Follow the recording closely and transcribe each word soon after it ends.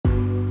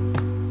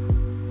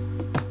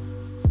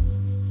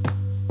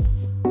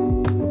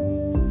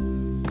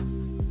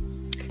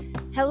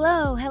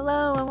Hello,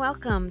 and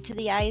welcome to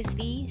the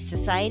ISV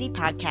Society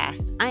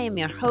podcast. I am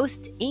your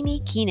host,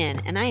 Amy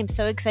Keenan, and I am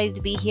so excited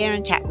to be here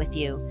and chat with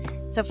you.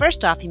 So,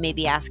 first off, you may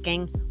be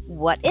asking,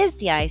 what is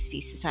the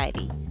ISV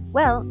Society?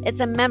 Well, it's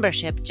a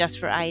membership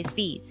just for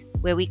ISVs,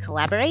 where we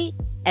collaborate,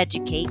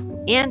 educate,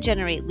 and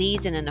generate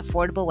leads in an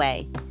affordable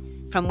way.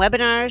 From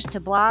webinars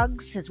to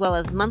blogs, as well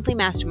as monthly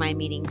mastermind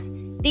meetings,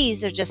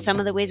 these are just some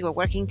of the ways we're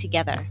working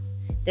together.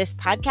 This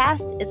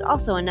podcast is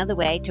also another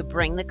way to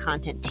bring the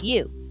content to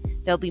you.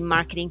 There'll be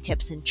marketing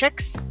tips and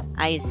tricks,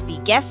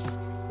 ISV guests,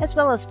 as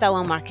well as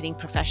fellow marketing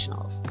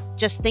professionals.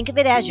 Just think of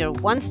it as your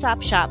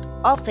one-stop shop,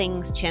 all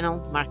things channel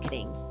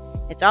marketing.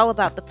 It's all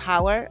about the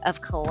power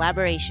of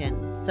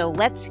collaboration. So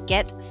let's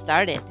get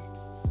started.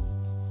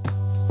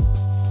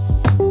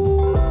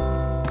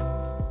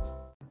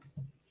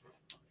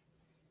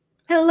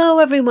 Hello,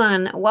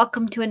 everyone.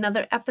 Welcome to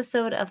another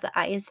episode of the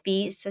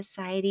ISV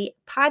Society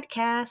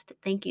podcast.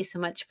 Thank you so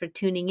much for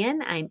tuning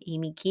in. I'm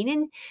Amy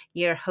Keenan,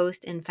 your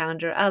host and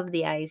founder of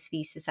the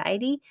ISV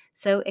Society.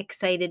 So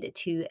excited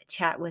to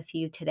chat with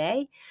you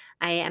today.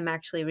 I am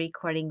actually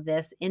recording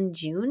this in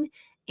June,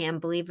 and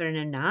believe it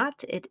or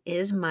not, it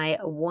is my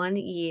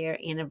 1-year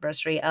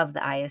anniversary of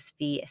the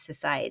ISV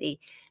Society.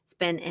 It's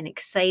been an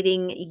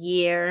exciting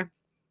year.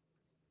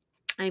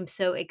 I'm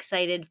so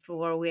excited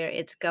for where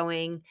it's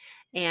going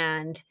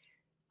and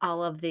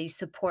all of the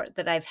support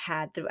that I've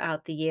had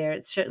throughout the year.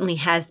 It certainly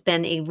has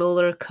been a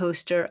roller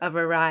coaster of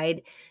a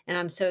ride, and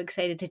I'm so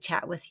excited to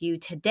chat with you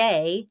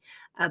today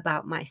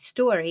about my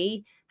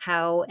story,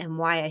 how and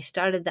why I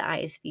started the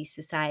ISV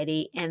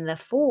Society, and the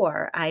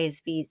 4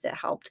 ISVs that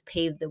helped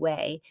pave the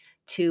way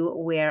to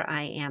where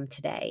I am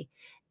today.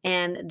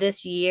 And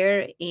this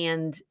year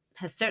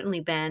has certainly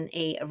been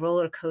a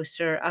roller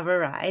coaster of a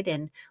ride.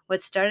 And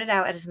what started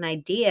out as an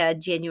idea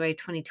January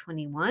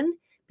 2021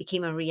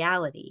 became a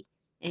reality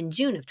in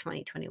June of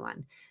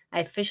 2021. I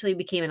officially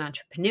became an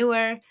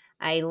entrepreneur.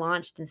 I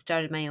launched and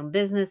started my own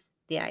business,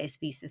 the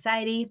ISV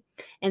Society.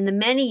 And the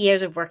many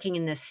years of working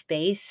in this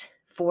space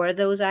for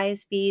those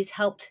ISVs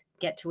helped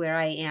get to where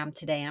I am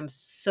today. I'm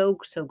so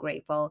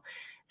grateful.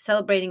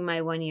 Celebrating my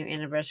 1-year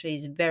anniversary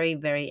is very,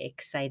 very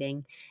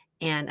exciting.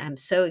 And I'm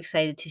so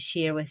excited to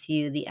share with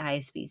you the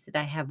ISVs that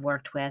I have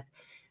worked with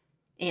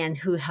and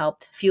who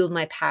helped fuel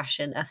my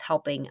passion of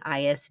helping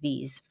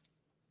ISVs.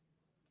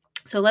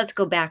 So let's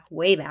go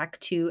way back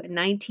to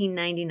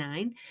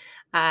 1999.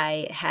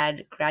 I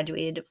had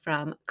graduated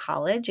from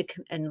college,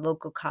 a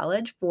local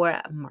college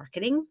for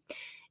marketing.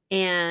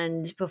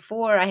 And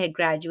before I had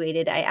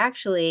graduated, I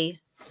actually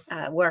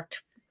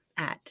worked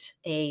at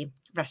a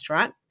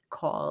restaurant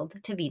called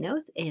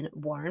Tavino's in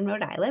Warren,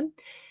 Rhode Island,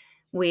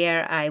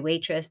 where I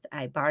waitressed,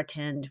 I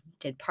bartended,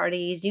 did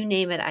parties, you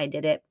name it, I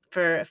did it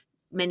for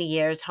many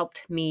years,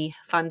 helped me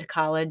fund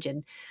college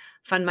and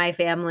fund my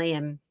family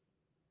and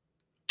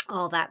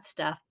all that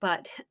stuff.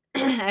 But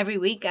every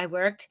week I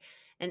worked,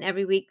 and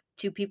every week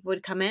 2 people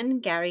would come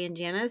in, Gary and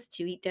Janice,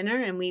 to eat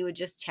dinner, and we would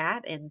just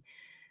chat and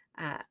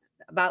uh,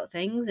 about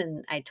things.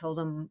 And I told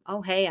them,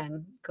 oh, hey,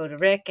 I'm go to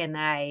Rick, and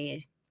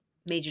I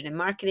majored in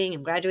marketing.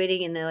 I'm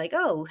graduating. And they're like,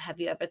 oh, have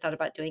you ever thought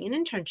about doing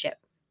an internship?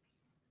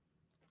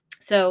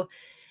 So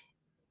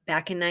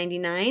back in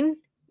 99,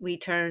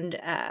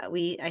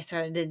 I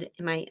started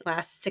in my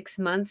last 6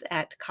 months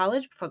at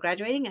college before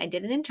graduating. I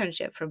did an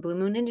internship for Blue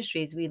Moon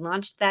Industries. We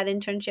launched that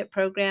internship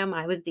program.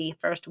 I was the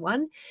first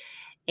one,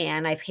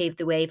 and I paved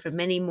the way for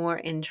many more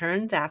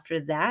interns after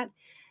that.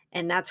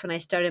 And that's when I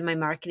started my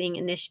marketing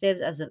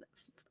initiatives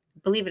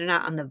believe it or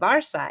not, on the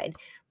VAR side,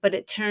 but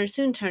it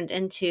soon turned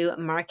into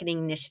marketing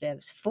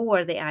initiatives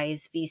for the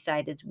ISV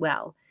side as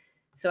well.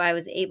 So I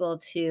was able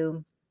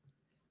to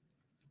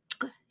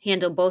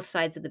handle both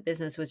sides of the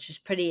business, which is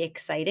pretty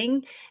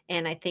exciting.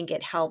 And I think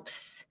it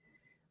helps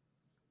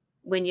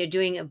when you're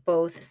doing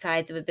both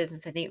sides of a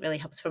business. I think it really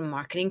helps from a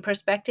marketing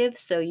perspective.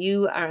 So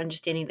you are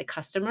understanding the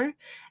customer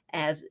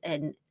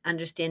and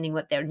understanding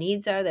what their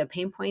needs are, their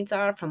pain points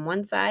are from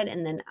one side,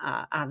 and then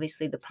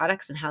obviously the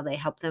products and how they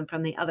help them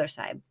from the other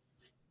side.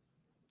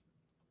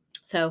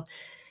 So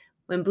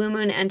when Blue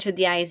Moon entered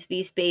the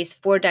ISV space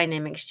for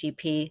Dynamics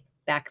GP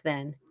back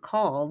then,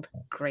 called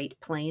Great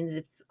Plains,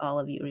 if all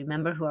of you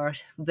remember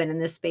who've been in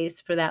this space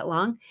for that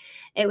long,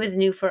 it was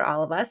new for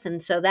all of us.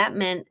 And so that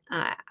meant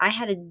I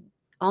had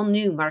all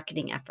new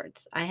marketing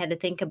efforts. I had to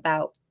think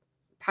about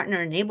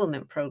partner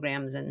enablement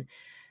programs and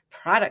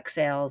product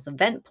sales,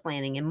 event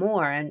planning, and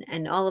more.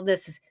 And all of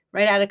this is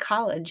right out of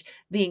college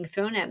being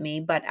thrown at me.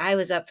 But I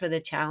was up for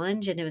the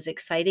challenge, and it was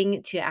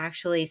exciting to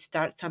actually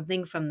start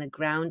something from the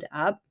ground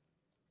up.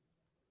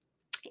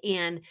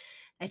 And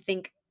I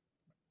think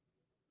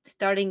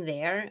starting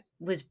there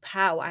was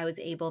how I was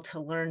able to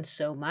learn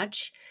so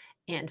much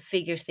and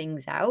figure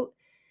things out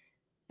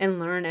and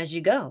learn as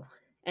you go.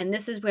 And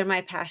this is where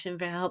my passion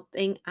for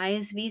helping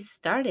ISVs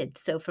started.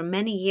 So for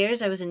many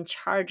years, I was in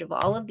charge of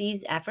all of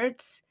these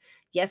efforts.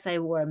 Yes, I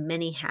wore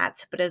many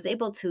hats, but I was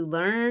able to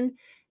learn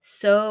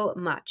so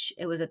much.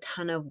 It was a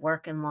ton of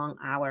work and long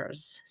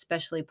hours,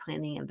 especially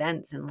planning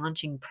events and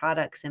launching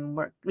products and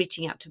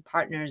reaching out to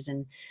partners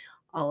and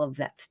all of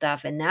that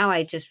stuff. And now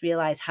I just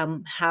realize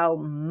how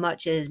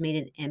much it has made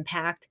an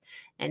impact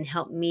and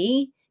helped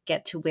me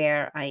get to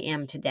where I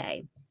am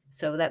today.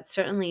 So that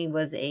certainly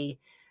was a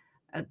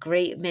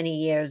great many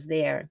years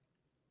there.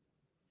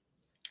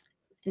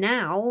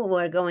 Now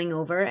we're going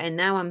over, and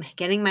now I'm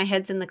getting my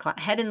head in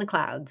the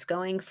clouds,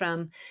 going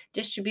from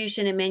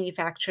distribution and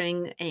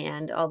manufacturing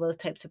and all those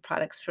types of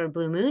products for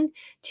Blue Moon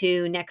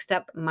to next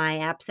up My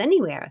Apps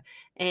Anywhere,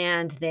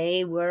 and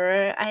they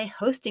were a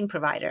hosting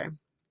provider.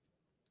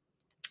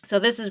 So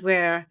this is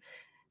where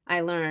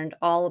I learned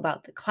all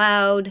about the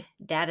cloud,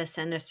 data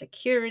center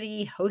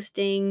security,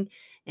 hosting,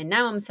 and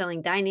now I'm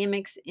selling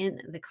Dynamics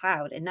in the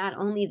cloud, and not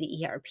only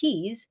the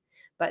ERPs,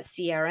 but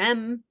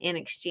CRM and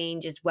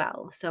Exchange as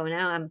well. So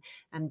now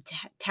I'm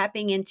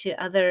tapping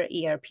into other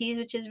ERPs,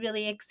 which is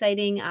really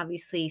exciting.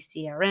 Obviously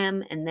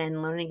CRM, and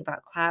then learning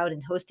about cloud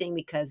and hosting,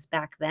 because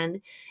back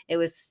then it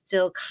was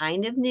still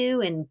kind of new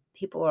and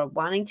people were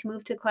wanting to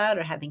move to cloud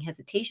or having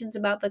hesitations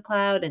about the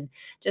cloud, and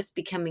just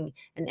becoming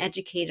an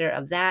educator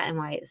of that and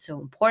why it's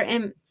so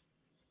important.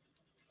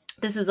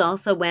 This is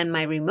also when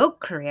my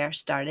remote career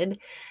started,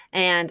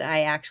 and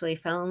I actually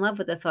fell in love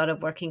with the thought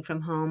of working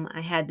from home.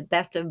 I had the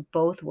best of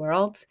both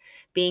worlds,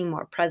 being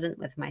more present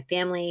with my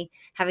family,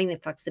 having the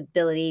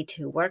flexibility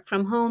to work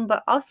from home,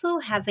 but also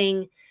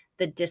having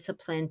the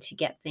discipline to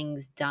get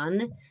things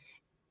done.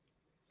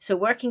 So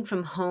working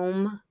from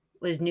home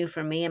was new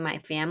for me and my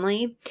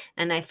family,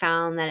 and I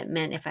found that it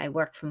meant if I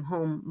worked from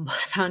home,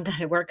 I found that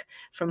I work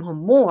from home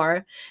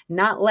more,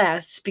 not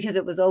less, because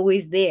it was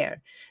always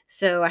there.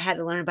 So I had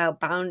to learn about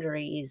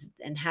boundaries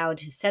and how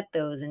to set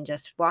those and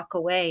just walk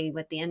away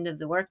at the end of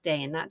the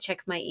workday and not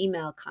check my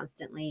email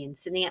constantly and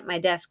sitting at my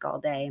desk all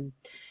day and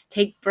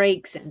take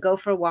breaks and go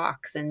for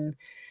walks, and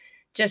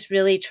just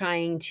really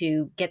trying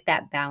to get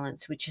that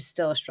balance, which is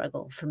still a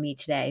struggle for me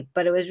today.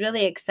 But it was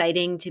really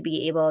exciting to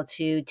be able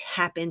to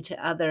tap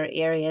into other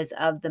areas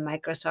of the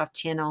Microsoft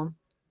channel,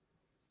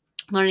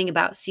 learning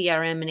about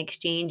CRM and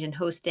Exchange and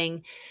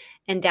hosting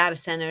and data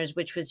centers,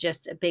 which was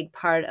just a big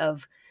part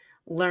of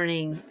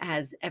learning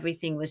as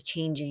everything was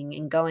changing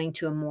and going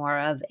to a more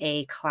of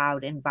a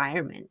cloud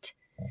environment.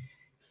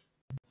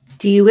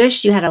 Do you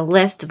wish you had a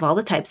list of all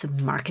the types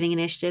of marketing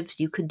initiatives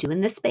you could do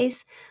in this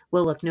space?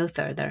 Well, look no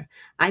further.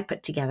 I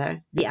put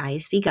together the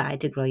ISV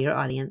Guide to Grow Your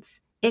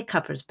Audience. It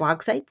covers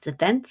blog sites,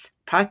 events,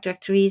 product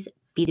directories,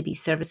 B2B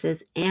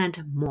services,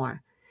 and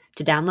more.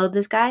 To download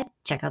this guide,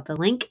 check out the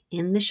link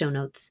in the show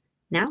notes.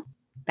 Now,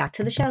 back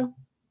to the show.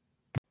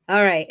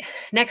 All right,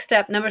 next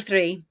up, number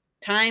 3,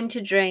 time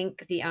to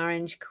drink the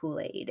orange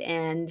Kool-Aid.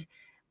 And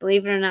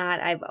believe it or not,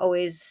 I've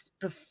always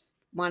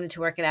wanted to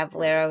work at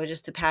Avalara. It was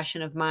just a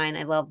passion of mine.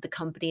 I loved the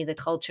company, the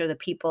culture, the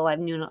people. I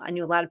knew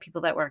a lot of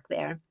people that work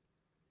there.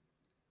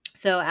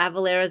 So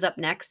Avalara is up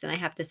next, and I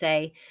have to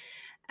say,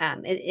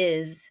 it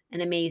is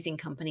an amazing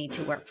company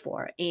to work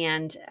for.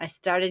 And it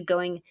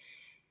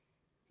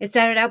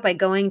started out by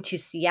going to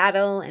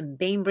Seattle and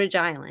Bainbridge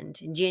Island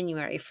in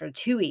January for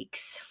 2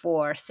 weeks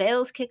for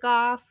sales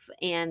kickoff,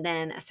 and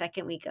then a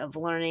second week of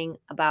learning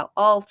about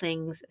all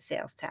things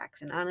sales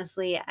tax. And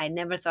honestly, I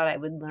never thought I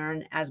would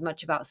learn as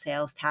much about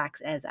sales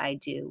tax as I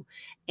do.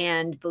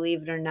 And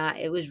believe it or not,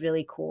 it was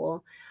really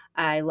cool.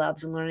 I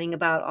loved learning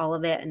about all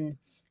of it, and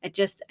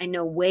I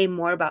know way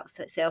more about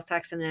sales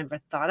tax than I ever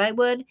thought I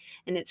would.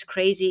 And it's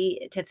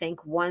crazy to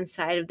think one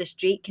side of the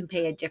street can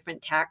pay a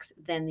different tax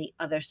than the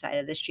other side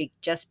of the street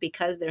just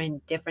because they're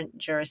in different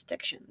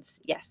jurisdictions.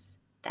 Yes,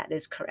 that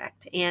is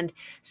correct. And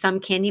some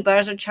candy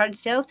bars are charged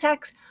sales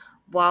tax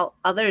while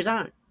others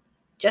aren't,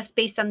 just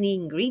based on the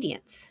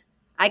ingredients.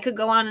 I could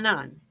go on,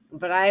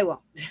 but I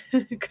won't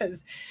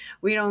because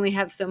we only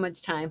have so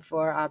much time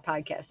for our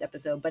podcast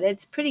episode. But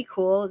it's pretty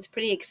cool. It's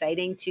pretty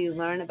exciting to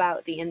learn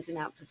about the ins and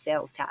outs of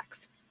sales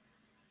tax.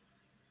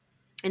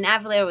 And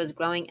Avalara was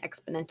growing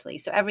exponentially.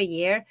 So every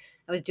year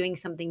I was doing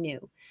something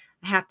new.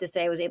 I have to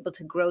say I was able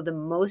to grow the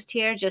most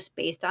here just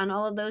based on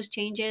all of those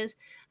changes.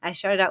 I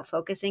started out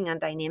focusing on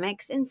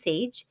Dynamics and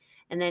Sage,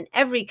 and then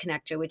every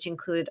connector, which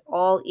included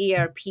all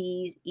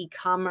ERPs,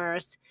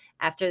 e-commerce.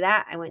 After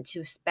that, I went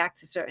back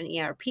to certain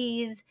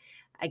ERPs.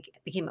 I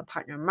became a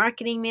partner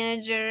marketing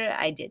manager.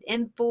 I did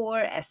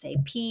Infor,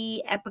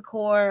 SAP,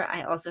 Epicor.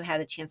 I also had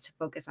a chance to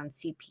focus on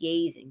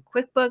CPAs and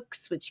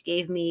QuickBooks, which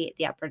gave me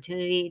the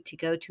opportunity to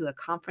go to a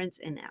conference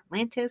in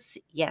Atlantis.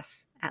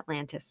 Yes,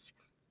 Atlantis.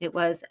 It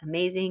was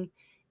amazing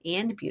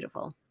and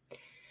beautiful.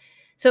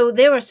 So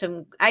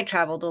I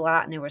traveled a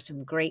lot, and there were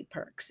some great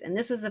perks. And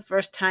this was the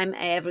first time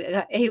I ever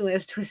got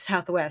A-list with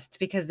Southwest,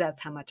 because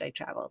that's how much I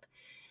traveled.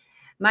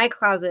 My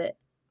closet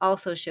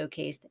also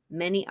showcased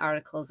many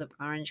articles of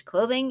orange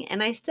clothing,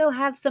 and I still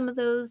have some of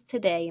those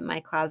today in my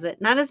closet.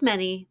 Not as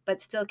many,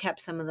 but still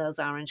kept some of those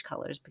orange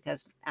colors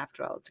because,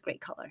 after all, it's a great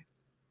color.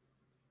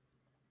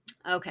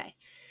 Okay.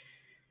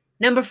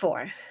 Number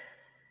 4,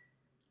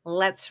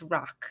 let's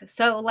rock.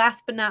 So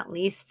last but not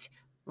least,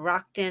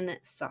 Rockton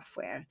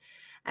Software.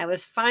 I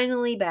was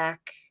finally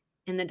back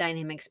in the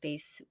dynamic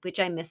space, which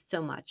I missed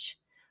so much.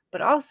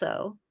 but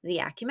also the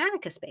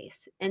Acumatica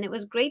space. And it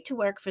was great to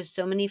work for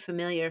so many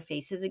familiar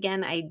faces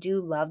again. I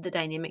do love the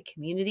dynamic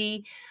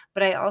community,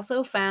 but I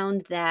also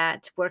found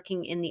that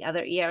working in the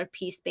other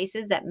ERP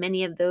spaces, that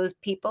many of those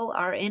people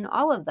are in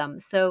all of them.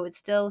 So it's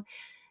still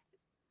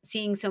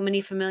seeing so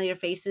many familiar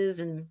faces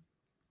and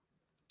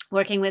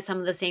working with some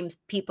of the same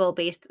people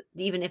based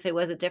even if it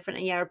was a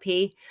different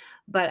ERP,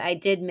 but I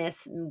did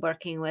miss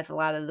working with a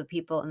lot of the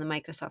people in the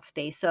Microsoft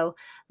space. So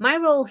my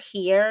role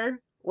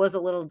here was a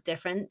little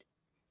different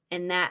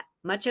in that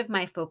much of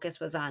my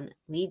focus was on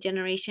lead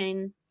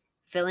generation,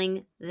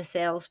 filling the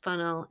sales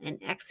funnel, and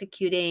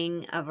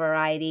executing a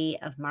variety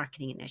of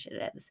marketing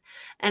initiatives.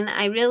 And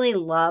I really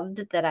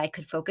loved that I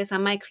could focus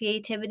on my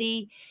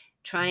creativity,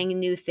 trying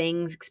new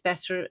things,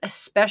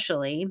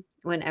 especially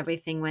when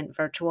everything went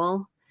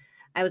virtual.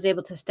 I was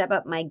able to step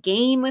up my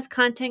game with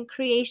content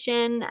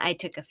creation. I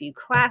took a few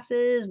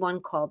classes, one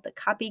called The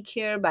Copy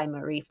Cure by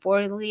Marie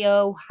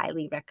Forleo,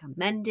 highly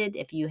recommended.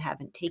 If you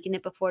haven't taken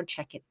it before,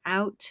 check it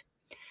out.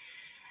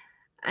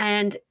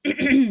 And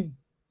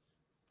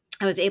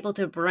I was able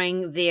to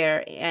bring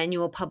their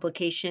annual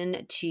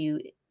publication to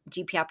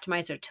GP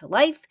Optimizer to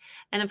life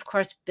and, of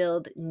course,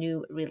 build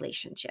new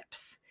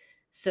relationships.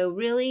 So,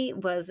 really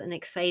was an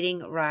exciting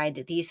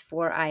ride. These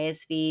four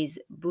ISVs,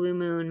 Blue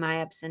Moon,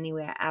 MyApps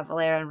Anywhere,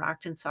 Avalara, and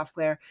Rockton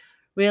Software,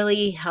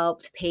 really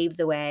helped pave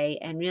the way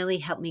and really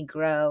helped me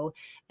grow.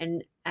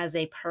 And as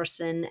a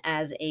person,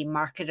 as a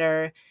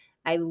marketer,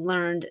 I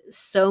learned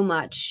so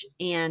much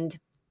and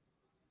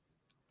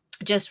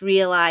just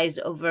realized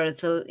over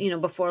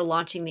before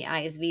launching the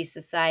ISV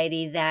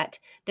Society that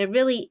there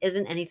really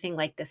isn't anything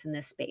like this in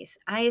this space.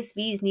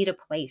 ISVs need a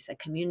place, a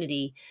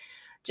community,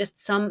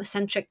 just some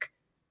centric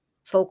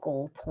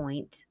focal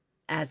point,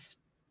 as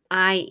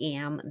I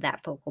am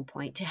that focal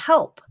point, to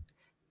help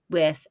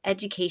with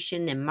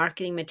education and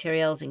marketing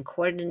materials and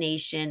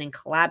coordination and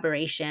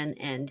collaboration.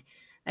 And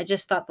I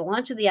just thought the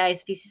launch of the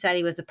ISV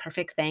Society was the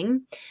perfect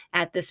thing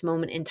at this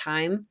moment in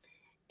time.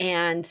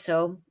 And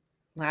so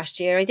last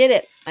year I did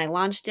it. I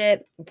launched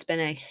it. It's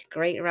been a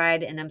great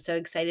ride, and I'm so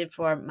excited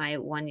for my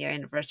 1 year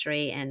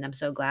anniversary, and I'm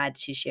so glad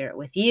to share it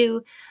with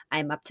you.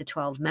 I'm up to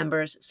 12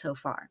 members so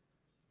far.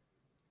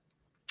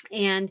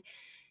 And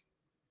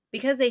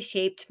because they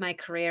shaped my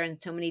career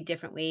in so many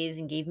different ways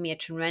and gave me a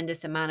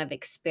tremendous amount of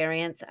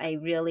experience, I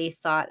really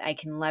thought I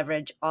can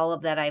leverage all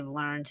of that I've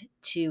learned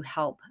to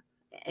help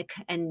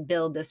and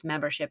build this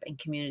membership and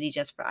community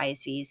just for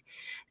ISVs.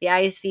 The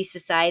ISV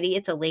Society,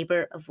 it's a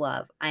labor of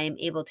love. I am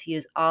able to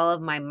use all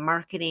of my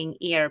marketing,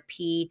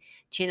 ERP,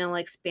 channel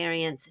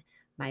experience,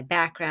 my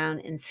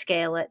background, and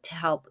scale it to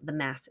help the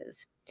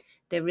masses.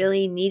 There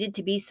really needed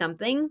to be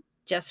something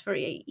just for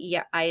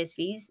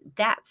ISVs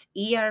that's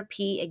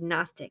ERP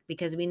agnostic,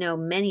 because we know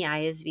many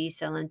ISVs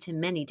sell into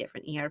many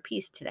different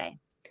ERPs today.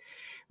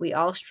 We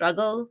all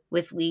struggle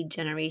with lead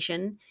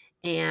generation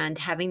and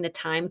having the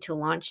time to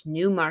launch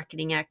new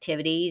marketing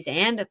activities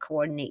and to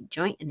coordinate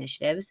joint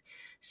initiatives.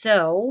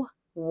 So,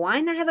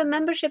 why not have a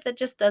membership that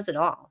just does it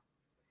all?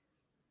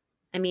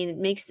 I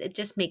mean, it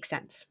just makes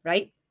sense,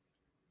 right?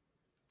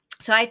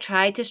 So I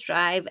try to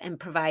strive and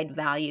provide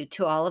value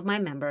to all of my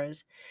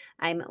members.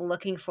 I'm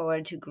looking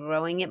forward to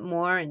growing it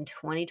more in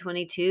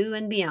 2022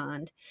 and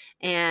beyond.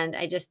 And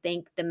I just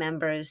thank the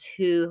members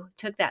who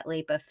took that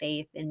leap of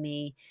faith in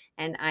me.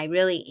 And I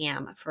really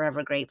am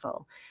forever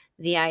grateful.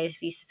 The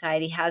ISV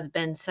Society has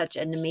been such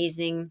an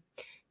amazing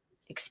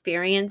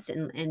experience,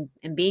 and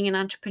being an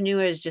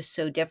entrepreneur is just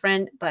so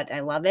different, but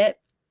I love it.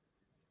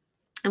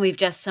 And we've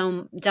just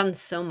done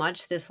so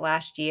much this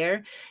last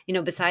year.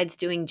 Besides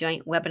doing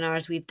joint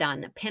webinars, we've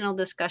done panel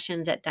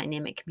discussions at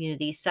Dynamic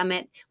Community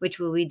Summit, which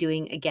we'll be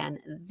doing again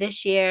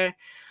this year.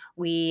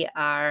 We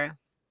are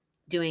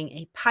doing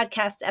a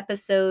podcast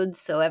episode.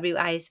 So every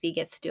ISV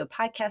gets to do a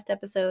podcast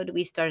episode.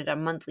 We started a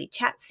monthly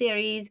chat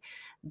series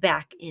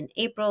back in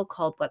April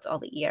called What's All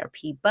the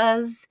ERP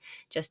Buzz?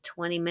 Just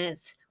 20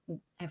 minutes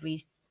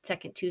every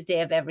second Tuesday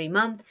of every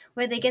month,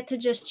 where they get to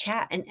just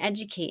chat and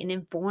educate and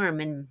inform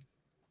and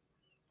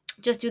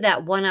just do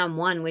that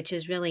one-on-one, which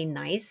is really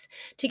nice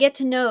to get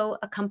to know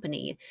a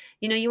company.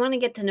 You want to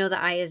get to know the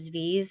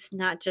ISVs,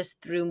 not just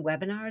through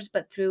webinars,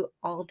 but through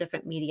all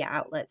different media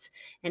outlets,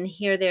 and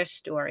hear their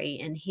story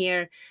and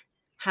hear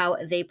how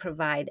they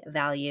provide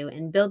value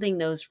and building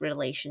those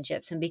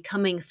relationships and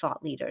becoming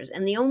thought leaders.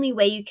 And the only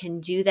way you can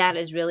do that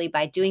is really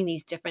by doing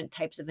these different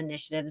types of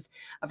initiatives,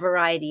 a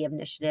variety of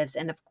initiatives.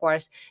 And of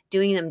course,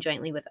 doing them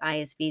jointly with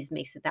ISVs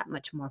makes it that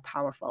much more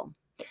powerful.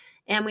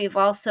 And we've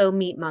also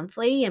meet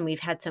monthly, and we've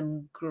had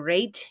some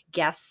great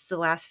guests the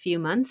last few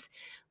months.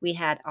 We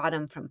had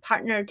Autumn from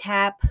Partner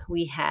Tap.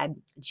 We had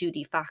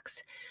Judy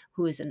Fox,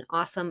 who is an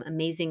awesome,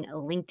 amazing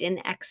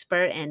LinkedIn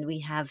expert. And we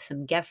have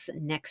some guests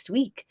next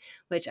week,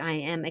 which I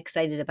am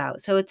excited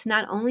about. So it's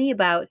not only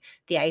about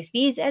the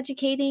ISVs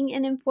educating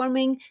and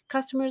informing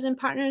customers and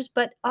partners,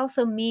 but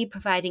also me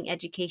providing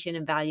education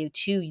and value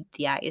to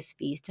the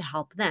ISVs to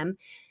help them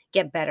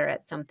get better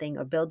at something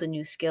or build a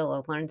new skill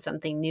or learn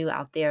something new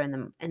out there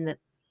in the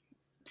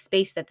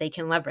space that they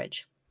can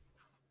leverage.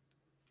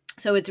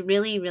 So it's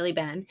really, really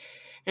been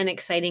an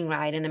exciting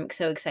ride, and I'm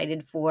so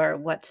excited for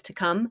what's to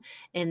come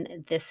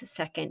in this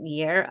second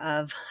year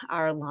of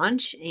our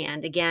launch.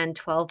 And again,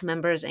 12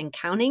 members and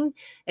counting.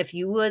 If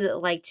you would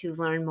like to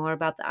learn more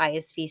about the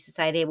ISV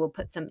Society, I will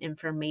put some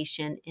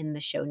information in the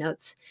show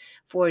notes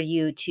for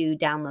you to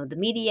download the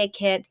media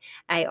kit.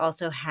 I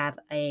also have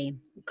a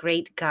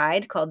great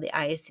guide called the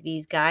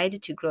ISV's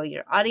Guide to Grow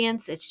Your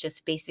Audience. It's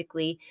just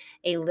basically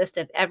a list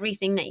of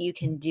everything that you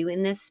can do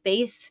in this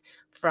space,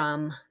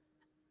 from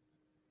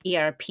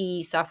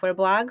ERP software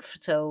blog,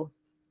 so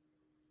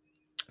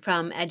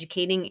from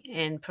educating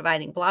and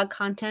providing blog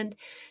content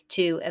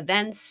to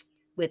events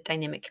with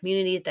Dynamic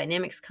Communities,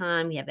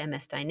 DynamicsCon, we have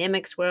MS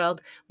Dynamics World,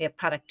 we have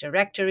product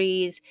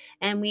directories,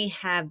 and we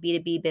have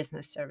B2B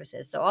business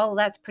services. So all of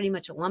that's pretty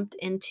much lumped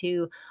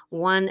into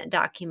one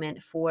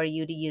document for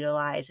you to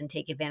utilize and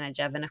take advantage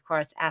of. And of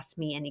course, ask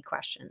me any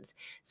questions.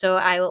 So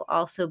I will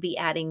also be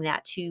adding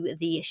that to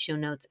the show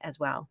notes as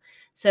well.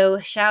 So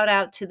shout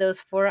out to those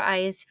 4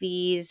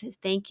 ISVs.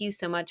 Thank you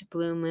so much,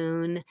 Blue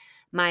Moon,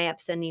 My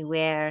Apps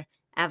Anywhere,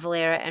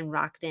 Avalara, and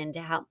Rockton,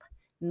 to help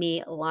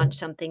me launch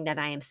something that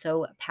I am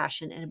so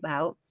passionate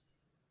about.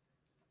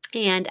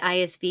 And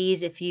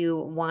ISVs, if you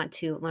want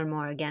to learn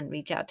more, again,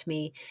 reach out to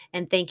me.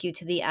 And thank you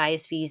to the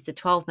ISVs, the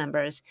 12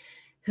 members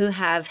who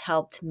have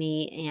helped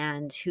me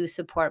and who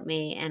support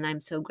me. And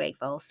I'm so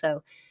grateful.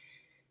 So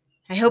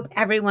I hope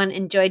everyone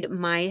enjoyed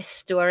my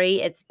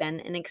story. It's been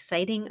an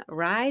exciting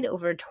ride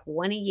over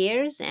 20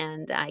 years,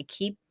 and I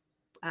keep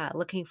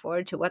looking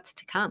forward to what's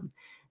to come.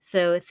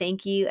 So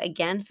thank you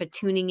again for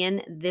tuning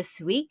in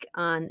this week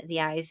on the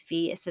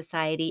ISV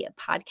Society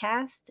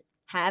podcast.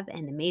 Have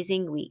an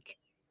amazing week.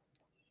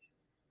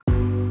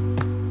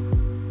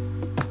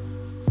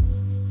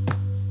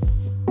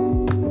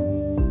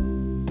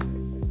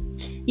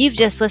 You've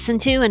just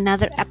listened to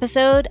another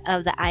episode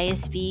of the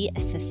ISV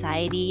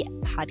Society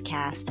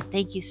podcast.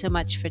 Thank you so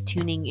much for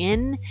tuning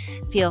in.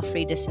 Feel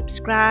free to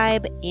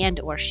subscribe and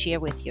or share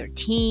with your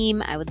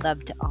team. I would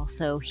love to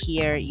also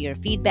hear your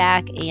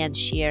feedback and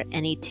share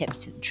any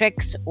tips and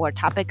tricks or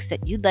topics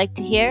that you'd like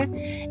to hear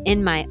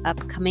in my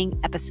upcoming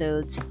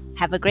episodes.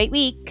 Have a great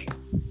week.